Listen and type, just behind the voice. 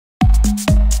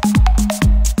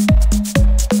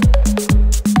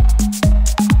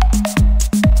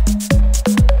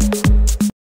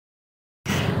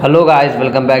Hello guys,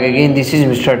 welcome back again. This is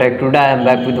Mr. Tech. Today I am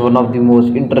back with one of the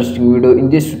most interesting video. In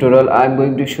this tutorial I am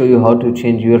going to show you how to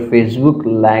change your Facebook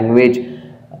language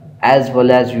as well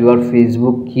as your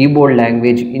Facebook keyboard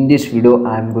language. In this video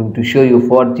I am going to show you.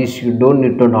 For this you don't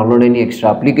need to download any extra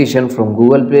application from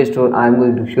Google Play Store. I am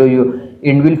going to show you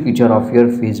inbuilt feature of your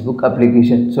Facebook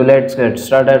application. So let's get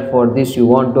started. For this you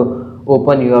want to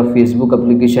open your Facebook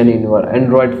application in your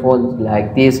Android phone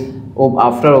like this.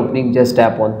 After opening, just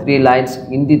tap on three lines.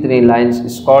 In the three lines,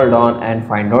 scroll down and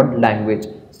find out language.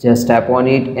 Just tap on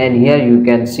it and here you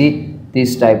can see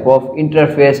this type of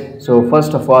interface. So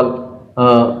first of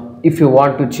all, if you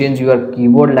want to change your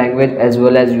keyboard language as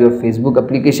well as your Facebook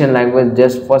application language,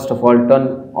 just first of all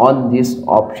turn on this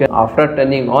option. After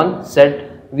turning on,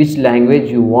 set which language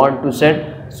you want to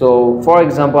set. So for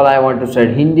example, I want to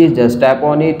set Hindi. Just tap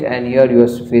on it and here your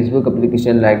Facebook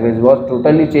application language was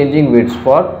totally changing with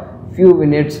for few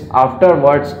minutes.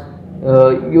 Afterwards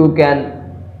you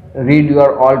can read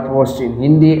your all posts in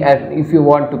Hindi, and if you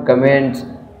want to comment,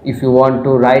 if you want to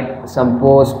write some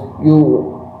post,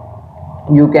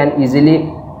 you can easily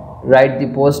write the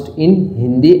post in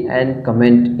Hindi and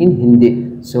comment in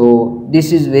Hindi. So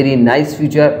this is very nice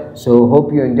feature. So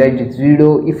hope you enjoyed this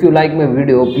video. If you like my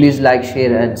video, please like,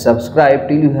 share and subscribe.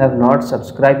 Till you have not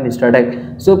subscribed Mr.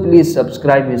 Tech, so please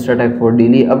subscribe Mr. Tech for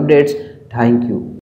daily updates. Thank you.